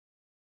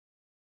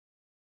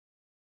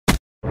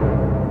Older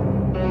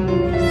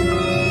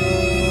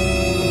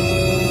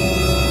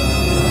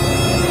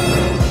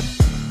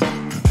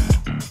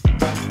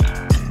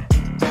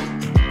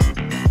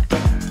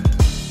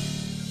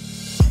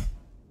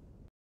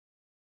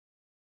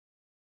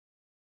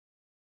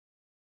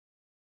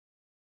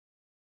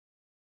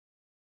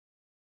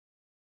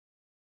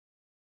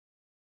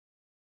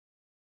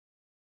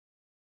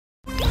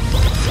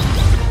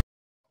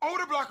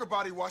blocker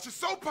body wash is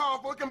so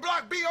powerful it can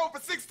block BO for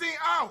 16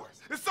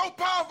 hours. It's so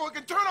powerful it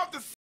can turn off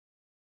the...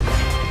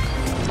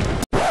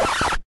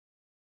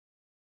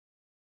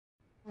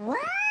 What?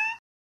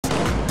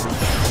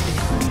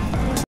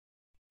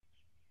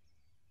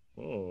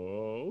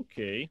 Oh,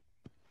 okay.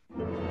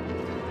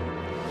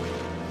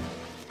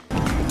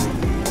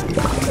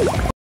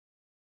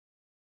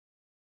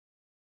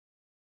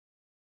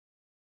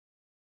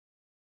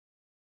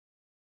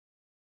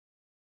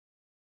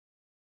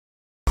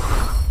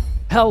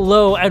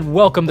 Hello and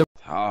welcome to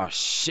Oh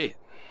shit,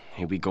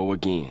 here we go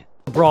again.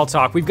 Brawl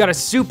Talk. We've got a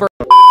super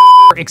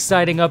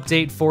exciting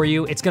update for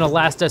you. It's gonna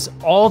last us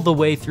all the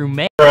way through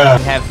May. We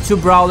have 2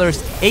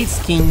 brawlers, 8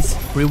 skins,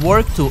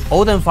 reworked to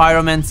old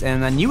environments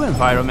and a new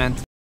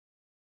environment.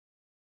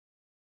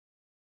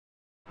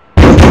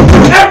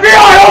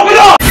 FBI, open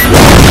up!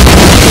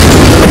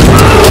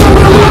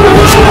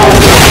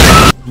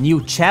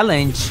 New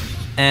challenge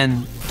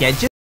and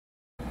gadget.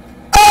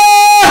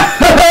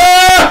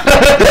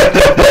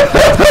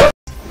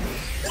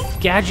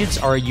 Gadgets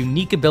are a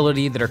unique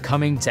ability that are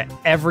coming to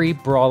every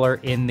brawler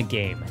in the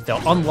game.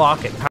 They'll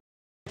unlock at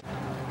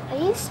Are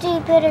you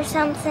stupid or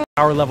something?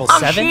 power level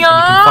 7, and you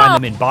can find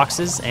them in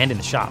boxes and in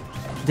the shop.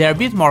 They're a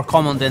bit more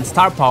common than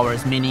star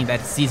powers, meaning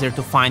that it's easier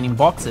to find in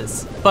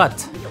boxes,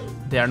 but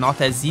they are not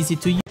as easy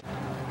to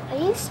Are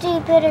you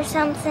stupid or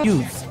something?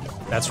 use.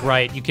 That's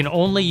right, you can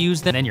only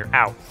use them and you're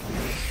out.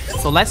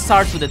 So let's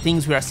start with the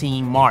things we are seeing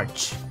in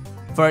March.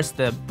 First,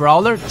 the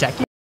brawler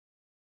Jackie.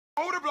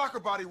 Older blocker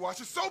body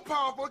wash is so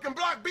powerful it can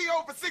block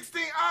BO for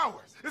 16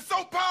 hours. It's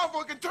so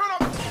powerful it can turn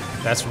off...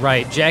 That's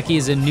right, Jackie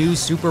is a new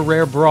super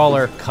rare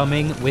brawler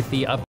coming with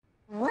the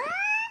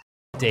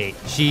update.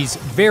 She's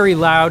very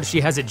loud,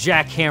 she has a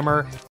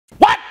jackhammer.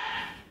 What?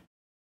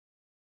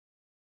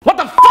 What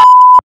the f***?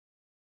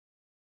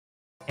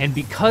 And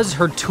because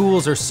her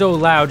tools are so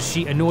loud,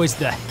 she annoys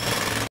the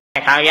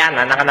Kalian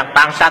anak-anak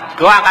bangsat,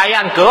 gua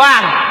kalian,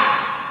 gua!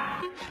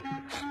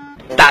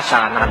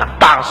 Dasar anak-anak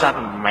bangsat,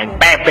 main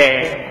PB.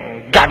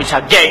 Gak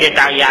bisa GG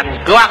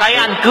kalian, gua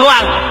kalian,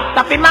 gua!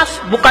 Tapi mas,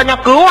 bukannya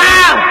gua!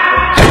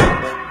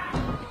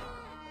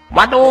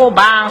 Waduh,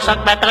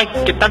 bangsat Patrick,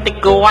 kita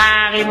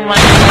dikeluarin,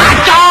 mas.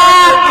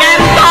 Bacot,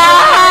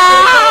 kentot!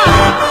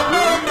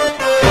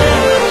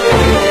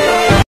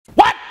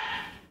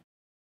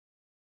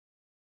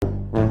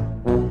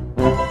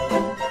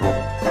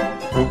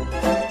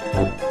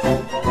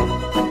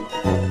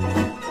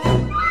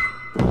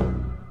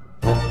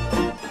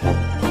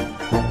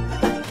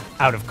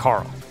 out of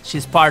Carl.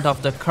 She's part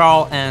of the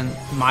Carl and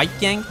Mike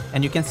gang,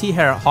 and you can see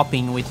her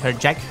hopping with her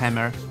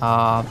jackhammer.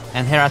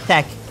 And her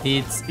attack,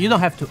 you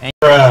don't have to aim.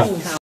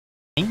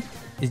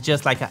 It's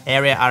just like an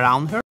area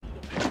around her.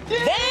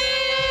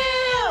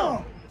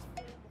 Damn!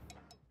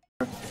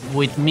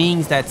 Which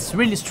means that's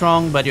really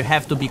strong, but you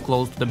have to be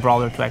close to the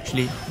brawler to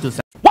actually do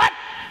some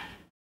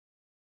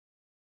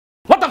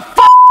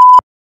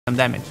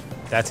damage.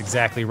 That's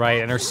exactly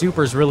right, and her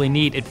super's really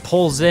neat. It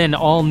pulls in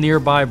all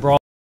nearby brawlers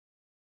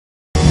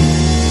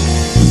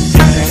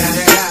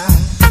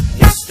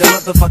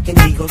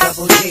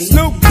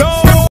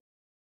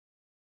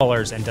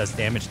and does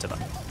damage to them.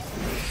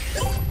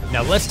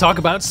 Now let's talk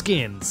about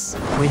skins.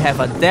 We have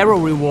a Darrow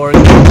reward.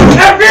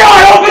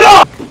 FBI, open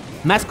up!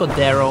 Mascot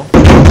Darrow.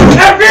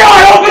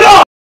 FBI, open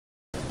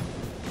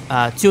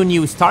up! 2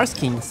 new star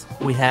skins.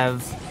 We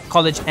have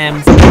College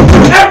M's.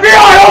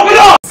 FBI, open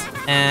up!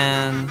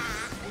 And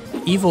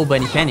Evil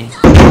Bunny Penny.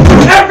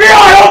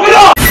 FBI, open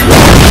up!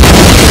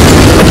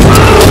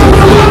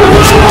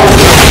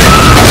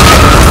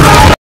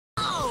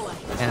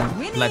 And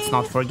let's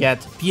not forget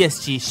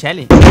PSG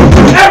Shelly.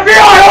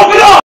 FBI,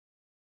 open up!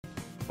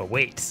 But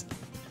wait.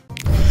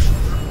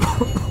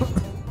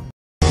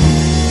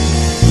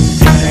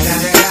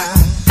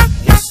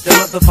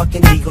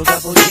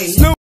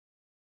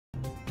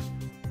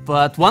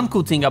 But one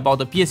cool thing about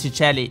the PSG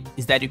Shelly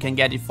is that you can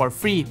get it for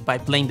free by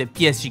playing the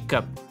PSG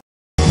Cup.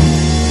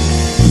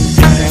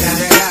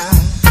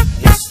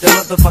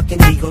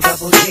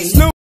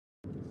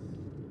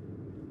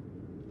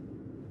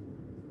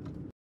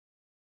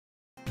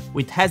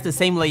 It has the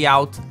same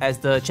layout as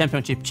the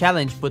Championship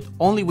Challenge, but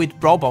only with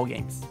Brawl Ball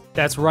games.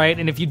 That's right,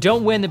 and if you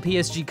don't win the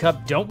PSG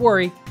Cup, don't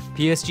worry.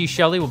 PSG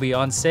Shelly will be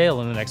on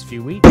sale in the next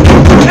few weeks.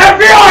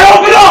 FBI,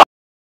 open up!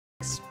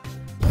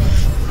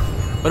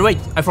 But wait,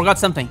 I forgot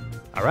something.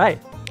 All right.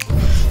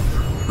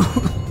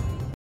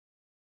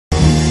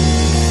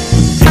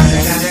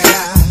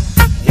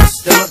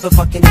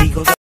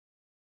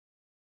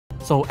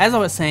 So as I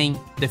was saying,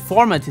 the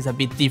format is a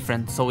bit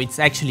different, so it's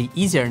actually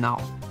easier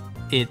now.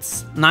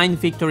 It's 9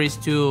 victories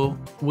to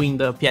win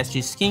the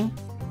PSG skin,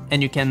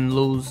 and you can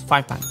lose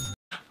 5 times.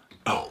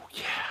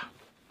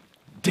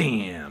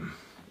 Damn.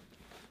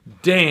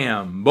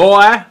 Damn,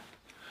 boy.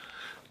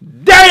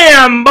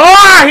 Damn,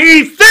 boy,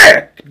 he's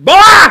thick. Boy,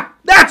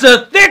 that's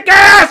a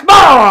thick-ass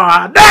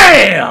boy.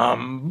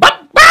 Damn.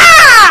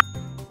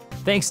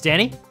 Thanks,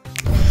 Danny.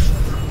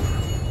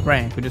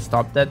 Ryan, could you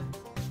stop that?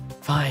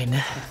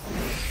 Fine.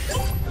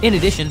 In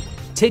addition,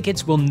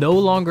 tickets will no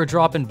longer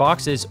drop in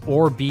boxes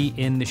or be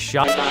in the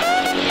shop.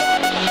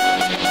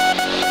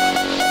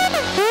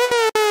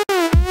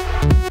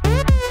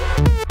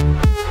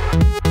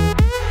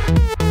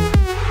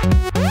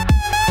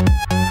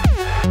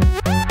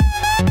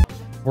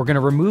 We're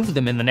gonna remove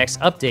them in the next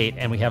update,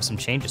 and we have some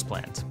changes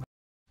planned.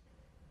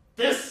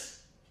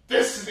 This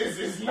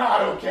is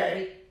not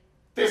okay.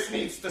 This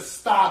needs to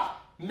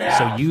stop now.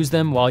 So use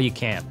them while you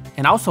can.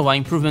 And also an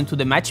improvement to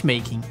the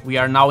matchmaking. We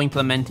are now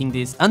implementing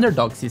this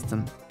underdog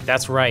system.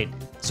 That's right.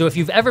 So if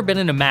you've ever been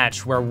in a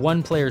match where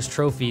one player's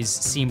trophies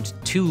seemed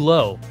too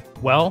low,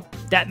 well,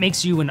 that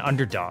makes you an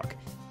underdog.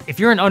 If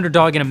you're an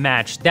underdog in a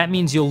match, that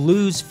means you'll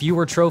lose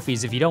fewer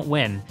trophies if you don't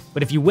win,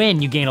 but if you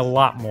win, you gain a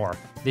lot more.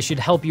 This should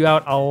help you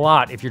out a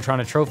lot if you're trying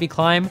to trophy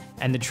climb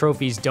and the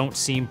trophies don't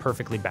seem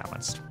perfectly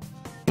balanced.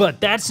 But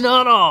that's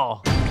not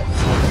all.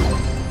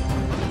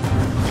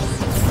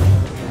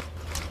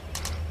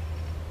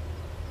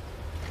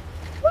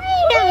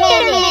 Wait a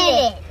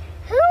minute!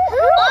 Who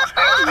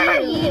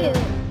are you?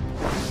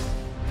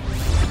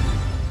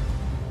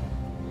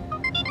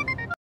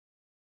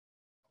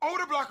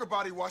 Older blocker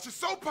body wash is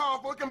so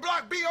powerful it can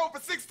block BO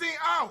for 16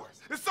 hours.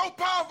 It's so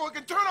powerful it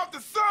can turn off the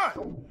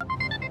sun.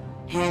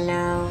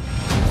 Hello.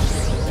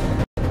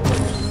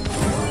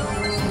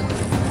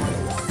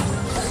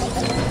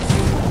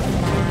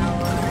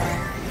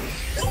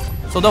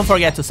 So don't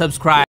forget to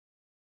subscribe,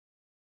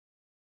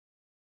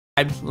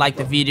 like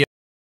the video,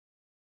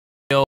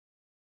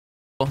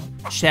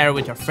 share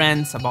with your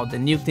friends about the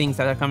new things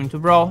that are coming to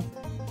Brawl.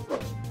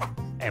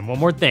 And one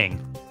more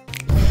thing,